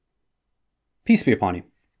Peace be upon you.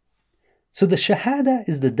 So the Shahada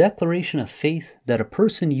is the declaration of faith that a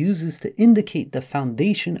person uses to indicate the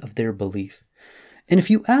foundation of their belief. And if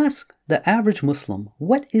you ask the average Muslim,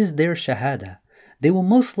 what is their Shahada? They will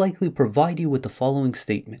most likely provide you with the following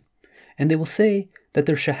statement. And they will say that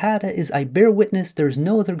their Shahada is, I bear witness there is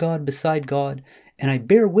no other God beside God, and I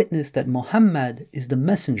bear witness that Muhammad is the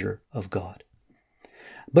messenger of God.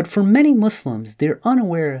 But for many Muslims, they are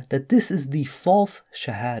unaware that this is the false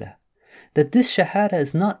Shahada. That this Shahada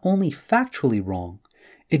is not only factually wrong,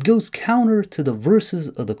 it goes counter to the verses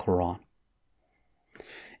of the Quran.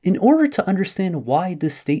 In order to understand why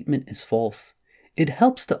this statement is false, it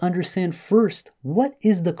helps to understand first what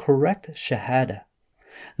is the correct Shahada.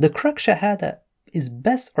 The correct Shahada is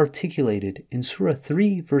best articulated in Surah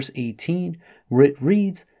 3 verse 18, where it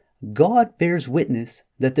reads, God bears witness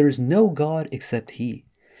that there is no God except He,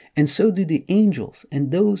 and so do the angels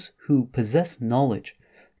and those who possess knowledge.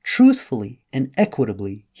 Truthfully and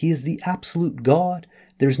equitably, He is the absolute God.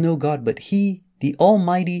 There is no God but He, the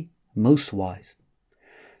Almighty, most wise.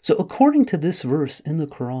 So according to this verse in the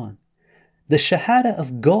Quran, the Shahada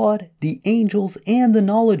of God, the angels, and the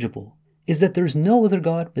knowledgeable is that there is no other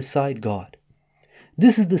God beside God.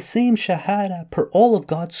 This is the same Shahada per all of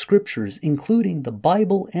God's scriptures, including the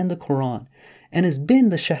Bible and the Quran, and has been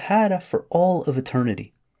the Shahada for all of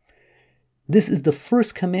eternity. This is the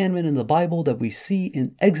first commandment in the Bible that we see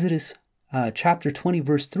in Exodus chapter 20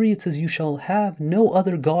 verse 3. It says, you shall have no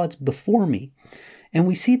other gods before me. And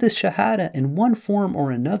we see this Shahada in one form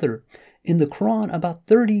or another in the Quran about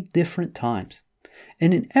 30 different times.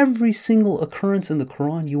 And in every single occurrence in the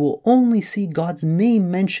Quran, you will only see God's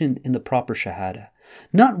name mentioned in the proper Shahada.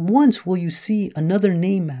 Not once will you see another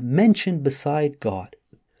name mentioned beside God.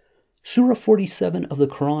 Surah 47 of the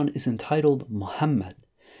Quran is entitled Muhammad.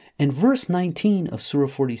 In verse 19 of Surah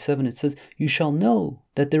 47, it says, you shall know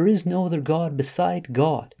that there is no other God beside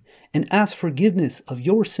God, and ask forgiveness of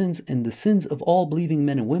your sins and the sins of all believing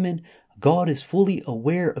men and women. God is fully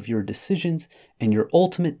aware of your decisions and your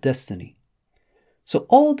ultimate destiny. So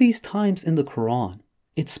all these times in the Quran,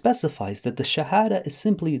 it specifies that the Shahada is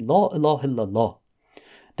simply La ilaha illallah,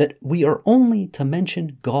 that we are only to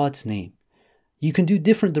mention God's name. You can do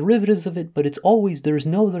different derivatives of it, but it's always there is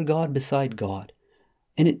no other God beside God.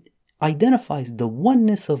 And it identifies the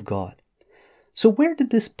oneness of God. So where did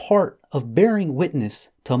this part of bearing witness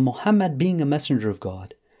to Muhammad being a messenger of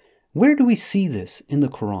God, where do we see this in the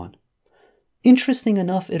Quran? Interesting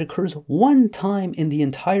enough, it occurs one time in the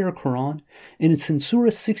entire Quran, and it's in Surah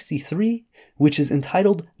 63, which is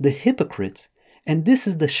entitled The Hypocrites, and this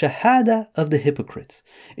is the Shahada of the hypocrites.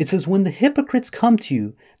 It says, when the hypocrites come to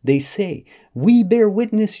you, they say, we bear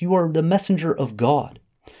witness you are the messenger of God.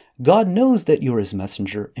 God knows that you are His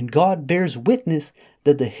messenger, and God bears witness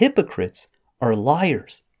that the hypocrites are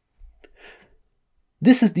liars.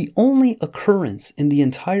 This is the only occurrence in the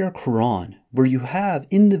entire Quran where you have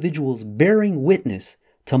individuals bearing witness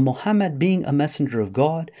to Muhammad being a messenger of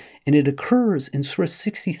God, and it occurs in Surah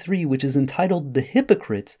 63, which is entitled The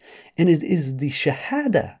Hypocrites, and it is the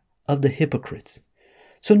Shahada of the hypocrites.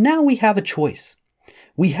 So now we have a choice.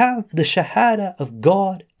 We have the Shahada of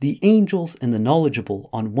God, the angels, and the knowledgeable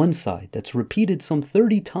on one side that's repeated some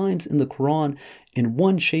 30 times in the Quran in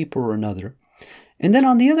one shape or another. And then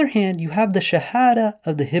on the other hand, you have the Shahada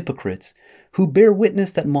of the hypocrites who bear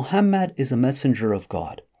witness that Muhammad is a messenger of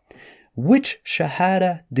God. Which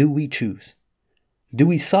Shahada do we choose? Do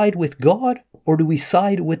we side with God or do we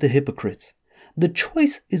side with the hypocrites? The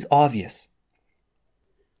choice is obvious.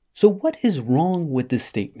 So what is wrong with this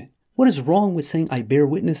statement? What is wrong with saying, I bear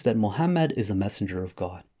witness that Muhammad is a messenger of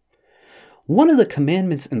God? One of the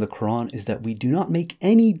commandments in the Quran is that we do not make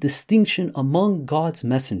any distinction among God's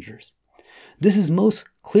messengers. This is most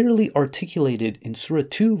clearly articulated in Surah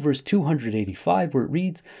 2 verse 285, where it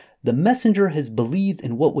reads, the messenger has believed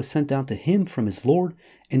in what was sent down to him from his Lord,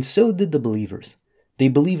 and so did the believers. They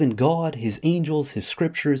believe in God, His angels, His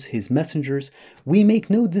scriptures, His messengers. We make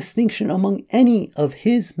no distinction among any of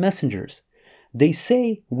His messengers. They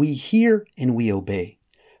say, we hear and we obey.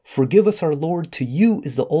 Forgive us, our Lord, to you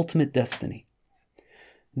is the ultimate destiny.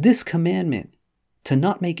 This commandment to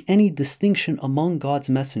not make any distinction among God's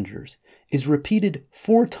messengers is repeated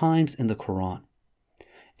 4 times in the Quran.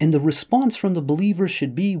 And the response from the believers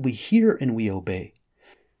should be, we hear and we obey,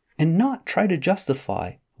 and not try to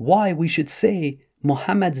justify why we should say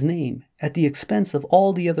Muhammad's name at the expense of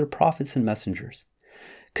all the other prophets and messengers.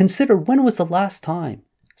 Consider, when was the last time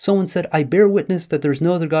someone said, I bear witness that there is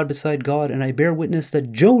no other God beside God, and I bear witness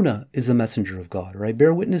that Jonah is a messenger of God, or I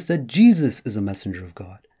bear witness that Jesus is a messenger of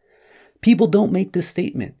God. People don't make this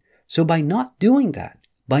statement. So by not doing that,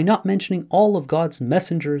 by not mentioning all of God's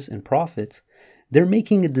messengers and prophets, they're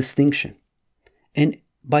making a distinction. And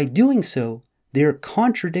by doing so, they're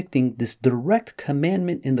contradicting this direct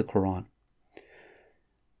commandment in the Quran.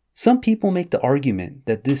 Some people make the argument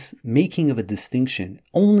that this making of a distinction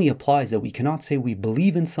only applies that we cannot say we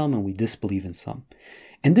believe in some and we disbelieve in some.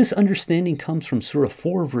 And this understanding comes from Surah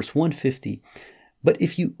 4, verse 150. But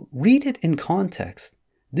if you read it in context,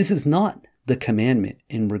 this is not the commandment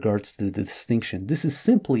in regards to the distinction. This is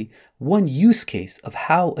simply one use case of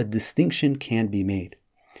how a distinction can be made.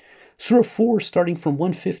 Surah 4, starting from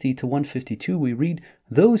 150 to 152, we read,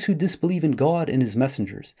 "Those who disbelieve in God and His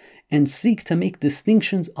messengers, and seek to make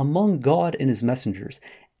distinctions among God and His messengers,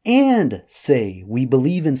 and say, we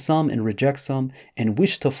believe in some and reject some, and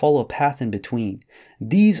wish to follow a path in between.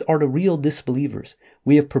 These are the real disbelievers.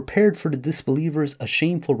 We have prepared for the disbelievers a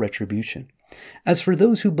shameful retribution. As for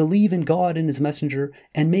those who believe in God and His messenger,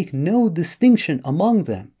 and make no distinction among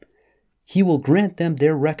them, He will grant them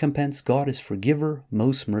their recompense. God is forgiver,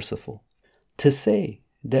 most merciful." To say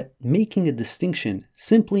that making a distinction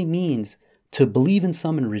simply means to believe in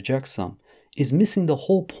some and reject some is missing the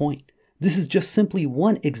whole point. This is just simply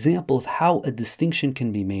one example of how a distinction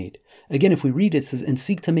can be made. Again, if we read it, it says, "And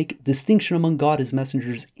seek to make distinction among God, His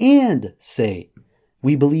messengers, and say,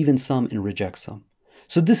 we believe in some and reject some."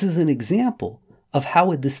 So this is an example of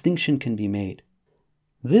how a distinction can be made.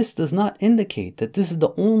 This does not indicate that this is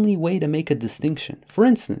the only way to make a distinction. For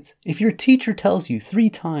instance, if your teacher tells you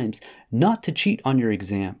 3 times not to cheat on your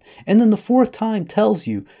exam, and then the 4th time tells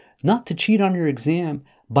you not to cheat on your exam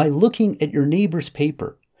by looking at your neighbor's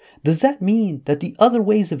paper, does that mean that the other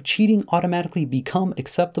ways of cheating automatically become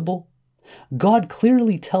acceptable? God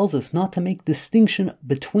clearly tells us not to make distinction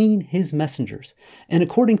between His messengers. And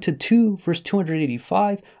according to 2 verse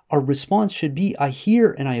 285, our response should be, "I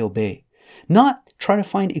hear and I obey." Not try to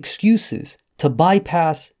find excuses to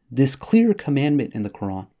bypass this clear commandment in the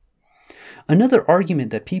Quran. Another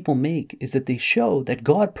argument that people make is that they show that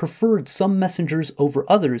God preferred some messengers over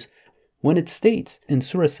others when it states in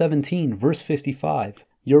Surah 17, verse 55,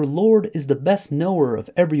 "Your Lord is the best knower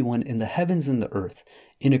of everyone in the heavens and the earth.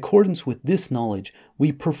 In accordance with this knowledge,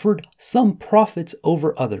 we preferred some prophets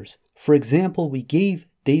over others. For example, we gave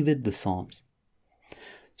David the Psalms."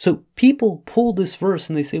 So people pull this verse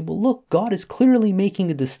and they say, well, look, God is clearly making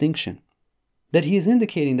a distinction, that He is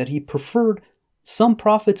indicating that He preferred some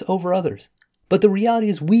prophets over others. But the reality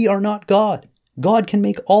is we are not God. God can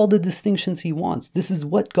make all the distinctions He wants. This is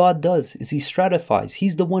what God does, is He stratifies.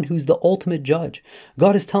 He's the one who's the ultimate judge.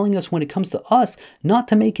 God is telling us when it comes to us not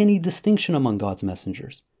to make any distinction among God's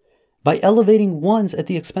messengers. By elevating ones at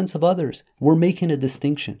the expense of others, we're making a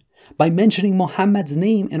distinction. By mentioning Muhammad's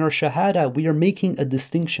name in our Shahada, we are making a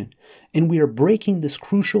distinction, and we are breaking this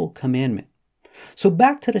crucial commandment. So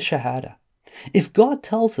back to the Shahada. If God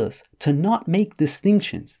tells us to not make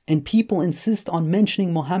distinctions, and people insist on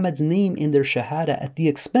mentioning Muhammad's name in their Shahada at the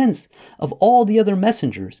expense of all the other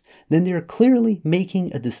messengers, then they are clearly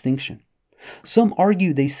making a distinction. Some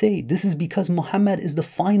argue, they say, this is because Muhammad is the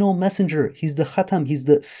final messenger. He's the khatam, he's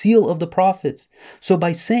the seal of the prophets. So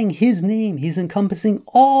by saying his name, he's encompassing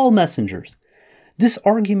all messengers. This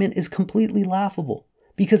argument is completely laughable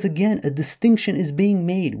because, again, a distinction is being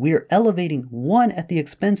made. We are elevating one at the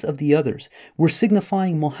expense of the others. We're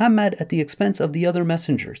signifying Muhammad at the expense of the other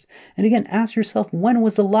messengers. And again, ask yourself, when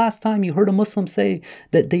was the last time you heard a Muslim say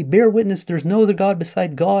that they bear witness there's no other God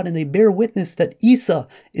beside God, and they bear witness that Isa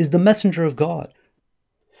is the messenger of God?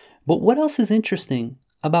 But what else is interesting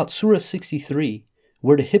about Surah 63,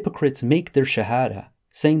 where the hypocrites make their Shahada,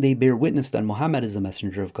 saying they bear witness that Muhammad is the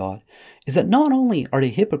messenger of God, is that not only are they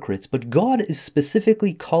hypocrites, but God is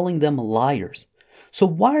specifically calling them liars. So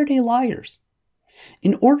why are they liars?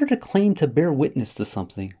 In order to claim to bear witness to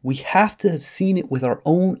something, we have to have seen it with our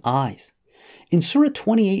own eyes. In Surah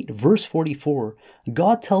 28, verse 44,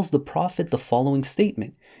 God tells the Prophet the following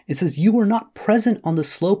statement. It says, "You were not present on the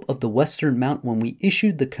slope of the western mount when we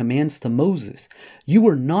issued the commands to Moses. You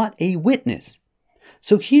were not a witness."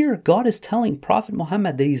 So here, God is telling Prophet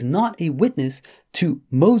Muhammad that he's not a witness to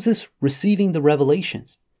Moses receiving the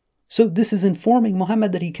revelations. So this is informing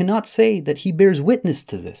Muhammad that he cannot say that he bears witness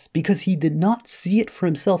to this because he did not see it for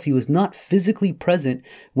himself. He was not physically present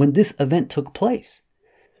when this event took place.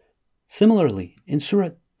 Similarly, in Surah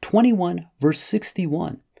 21, verse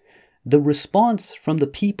 61, the response from the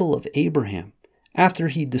people of Abraham after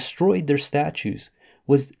he destroyed their statues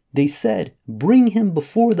was, they said, "Bring him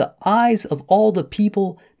before the eyes of all the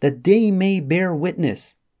people that they may bear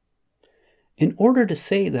witness." In order to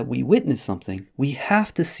say that we witness something, we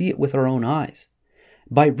have to see it with our own eyes.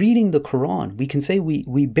 By reading the Quran, we can say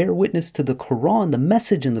we bear witness to the Quran, the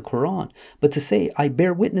message in the Quran. But to say, I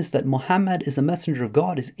bear witness that Muhammad is a messenger of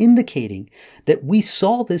God is indicating that we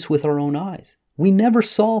saw this with our own eyes. We never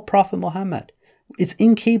saw Prophet Muhammad. It's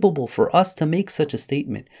incapable for us to make such a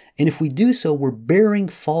statement. And if we do so, we're bearing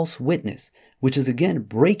false witness, which is again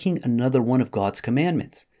breaking another one of God's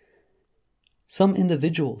commandments. Some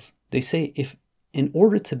individuals, they say, if in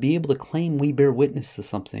order to be able to claim we bear witness to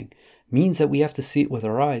something means that we have to see it with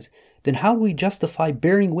our eyes, then how do we justify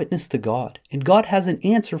bearing witness to God? And God has an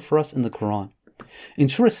answer for us in the Quran. In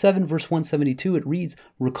Surah 7 verse 172 it reads,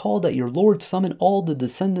 "Recall that your Lord summoned all the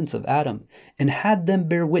descendants of Adam and had them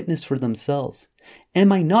bear witness for themselves.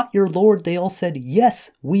 Am I not your Lord? They all said,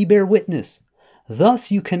 yes, we bear witness.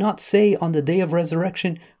 Thus you cannot say on the day of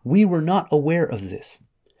resurrection, we were not aware of this."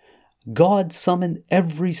 God summoned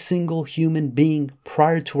every single human being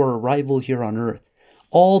prior to our arrival here on earth,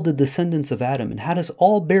 all the descendants of Adam, and had us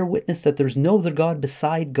all bear witness that there's no other God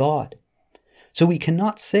beside God. So we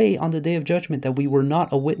cannot say on the day of judgment that we were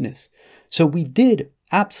not a witness. So we did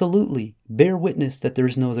absolutely bear witness that there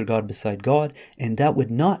is no other God beside God, and that would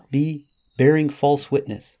not be bearing false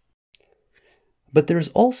witness. But there's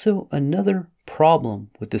also another problem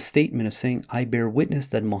with the statement of saying, I bear witness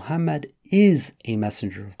that Muhammad is a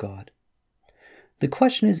messenger of God. The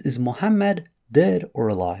question is Muhammad dead or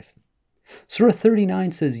alive? Surah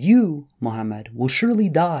 39 says, you, Muhammad, will surely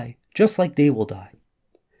die just like they will die.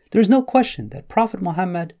 There is no question that Prophet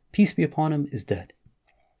Muhammad, peace be upon him, is dead.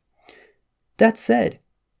 That said,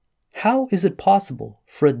 how is it possible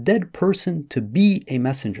for a dead person to be a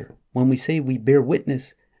messenger when we say we bear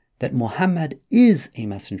witness that Muhammad is a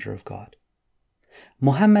messenger of God?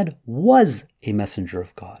 Muhammad was a messenger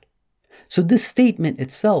of God. So this statement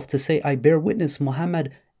itself, to say I bear witness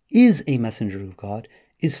Muhammad is a messenger of God,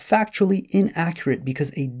 is factually inaccurate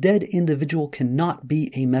because a dead individual cannot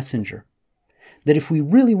be a messenger. That if we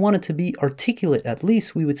really wanted to be articulate, at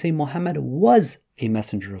least we would say Muhammad was a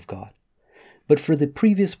messenger of God. But for the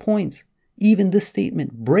previous points, even this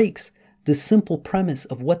statement breaks the simple premise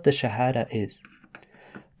of what the Shahada is.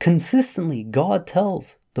 Consistently, God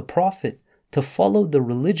tells the Prophet to follow the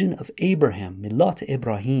religion of Abraham, Millat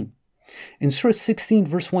Ibrahim. In Surah 16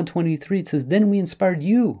 verse 123 it says, then we inspired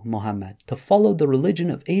you, Muhammad, to follow the religion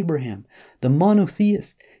of Abraham, the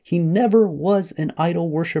monotheist. He never was an idol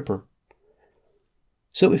worshipper.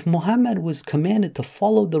 So if Muhammad was commanded to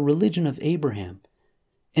follow the religion of Abraham,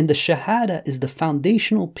 and the Shahada is the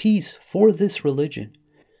foundational piece for this religion,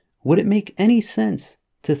 would it make any sense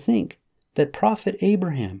to think that Prophet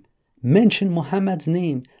Abraham mentioned Muhammad's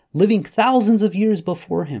name living thousands of years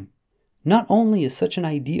before him? Not only is such an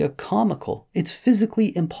idea comical, it's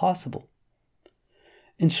physically impossible.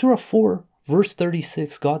 In Surah 4, verse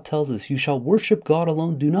 36, God tells us, you shall worship God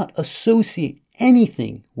alone, do not associate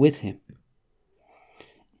anything with him.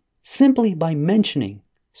 Simply by mentioning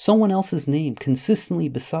someone else's name consistently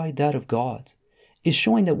beside that of God's is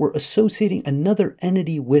showing that we're associating another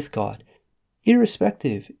entity with God,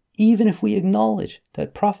 irrespective. Even if we acknowledge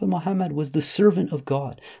that Prophet Muhammad was the servant of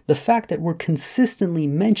God, the fact that we're consistently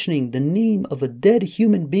mentioning the name of a dead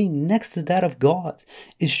human being next to that of God's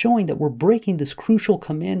is showing that we're breaking this crucial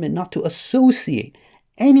commandment not to associate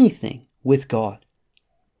anything with God.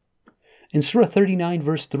 In Surah 39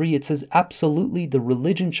 verse 3 it says, absolutely the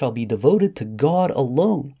religion shall be devoted to God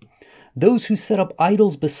alone. Those who set up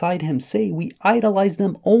idols beside him say, we idolize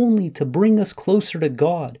them only to bring us closer to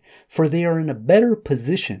God, for they are in a better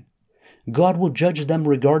position. God will judge them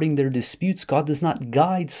regarding their disputes. God does not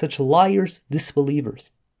guide such liars,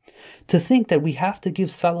 disbelievers. To think that we have to give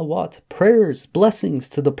salawat, prayers, blessings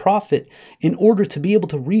to the Prophet in order to be able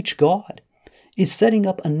to reach God is setting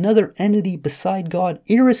up another entity beside God,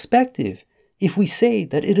 irrespective if we say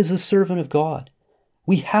that it is a servant of God.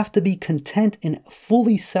 We have to be content and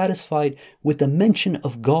fully satisfied with the mention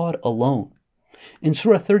of God alone. In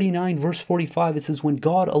Surah 39 verse 45 it says, when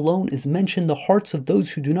God alone is mentioned, the hearts of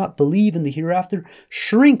those who do not believe in the hereafter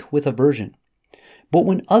shrink with aversion. But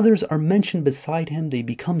when others are mentioned beside him, they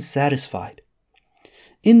become satisfied.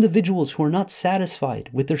 Individuals who are not satisfied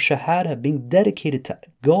with their Shahada being dedicated to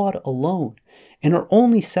God alone and are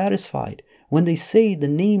only satisfied when they say the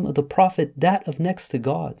name of the Prophet, that of next to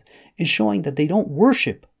God, is showing that they don't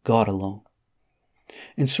worship God alone.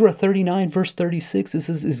 In Surah 39 verse 36 it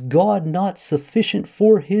says, is God not sufficient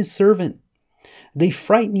for his servant? They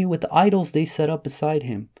frighten you with the idols they set up beside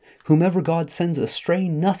him. Whomever God sends astray,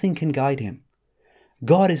 nothing can guide him.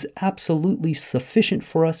 God is absolutely sufficient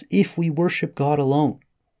for us if we worship God alone.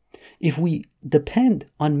 If we depend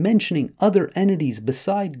on mentioning other entities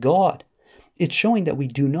beside God, it's showing that we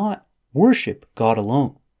do not worship God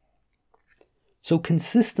alone. So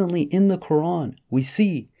consistently in the Quran, we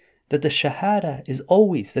see that the Shahada is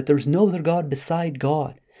always that there's no other God beside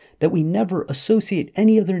God, that we never associate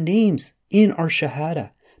any other names in our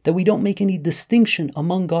Shahada, that we don't make any distinction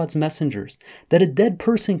among God's messengers, that a dead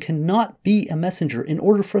person cannot be a messenger. In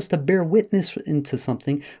order for us to bear witness into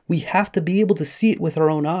something, we have to be able to see it with our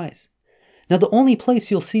own eyes. Now, the only place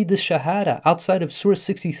you'll see this Shahada outside of Surah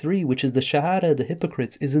 63, which is the Shahada of the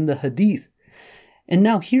hypocrites, is in the Hadith. And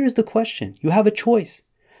now here's the question. You have a choice.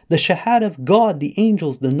 The Shahada of God, the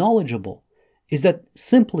angels, the knowledgeable, is that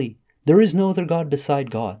simply there is no other God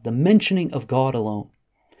beside God, the mentioning of God alone.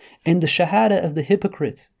 And the Shahada of the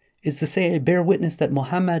hypocrites is to say, I bear witness that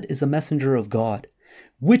Muhammad is a messenger of God.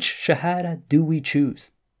 Which Shahada do we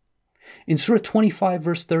choose? In Surah 25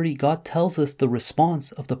 verse 30, God tells us the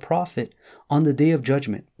response of the Prophet on the Day of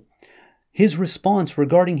Judgment. His response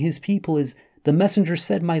regarding his people is, the messenger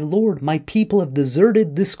said, my Lord, my people have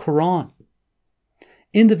deserted this Quran.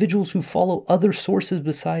 Individuals who follow other sources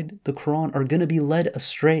beside the Quran are going to be led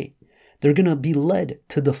astray. They're going to be led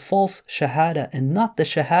to the false Shahada and not the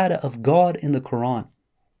Shahada of God in the Quran.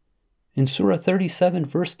 In Surah 37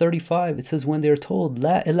 verse 35, it says, when they are told,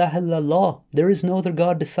 La ilaha illallah, there is no other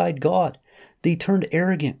God beside God, they turned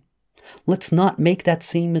arrogant. Let's not make that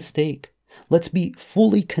same mistake. Let's be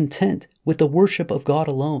fully content with the worship of God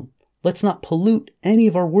alone. Let's not pollute any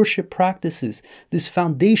of our worship practices, this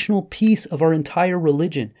foundational piece of our entire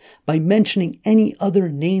religion, by mentioning any other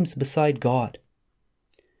names beside God.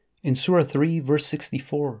 In Surah 3, verse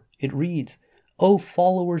 64, it reads, O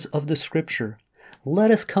followers of the scripture,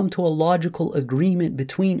 let us come to a logical agreement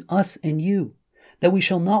between us and you, that we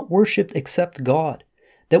shall not worship except God,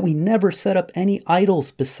 that we never set up any idols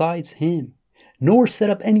besides Him, nor set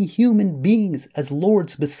up any human beings as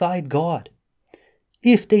lords beside God.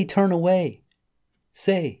 If they turn away,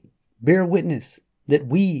 say, bear witness that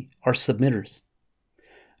we are submitters.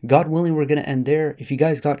 God willing, we're going to end there. If you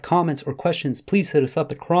guys got comments or questions, please hit us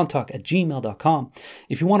up at QuranTalk@gmail.com.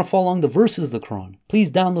 If you want to follow along the verses of the Quran, please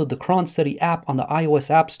download the Quran Study app on the iOS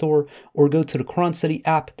App Store or go to the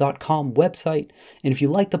QuranStudyApp.com website. And if you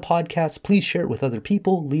like the podcast, please share it with other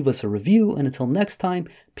people, leave us a review, and until next time,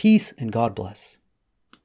 peace and God bless.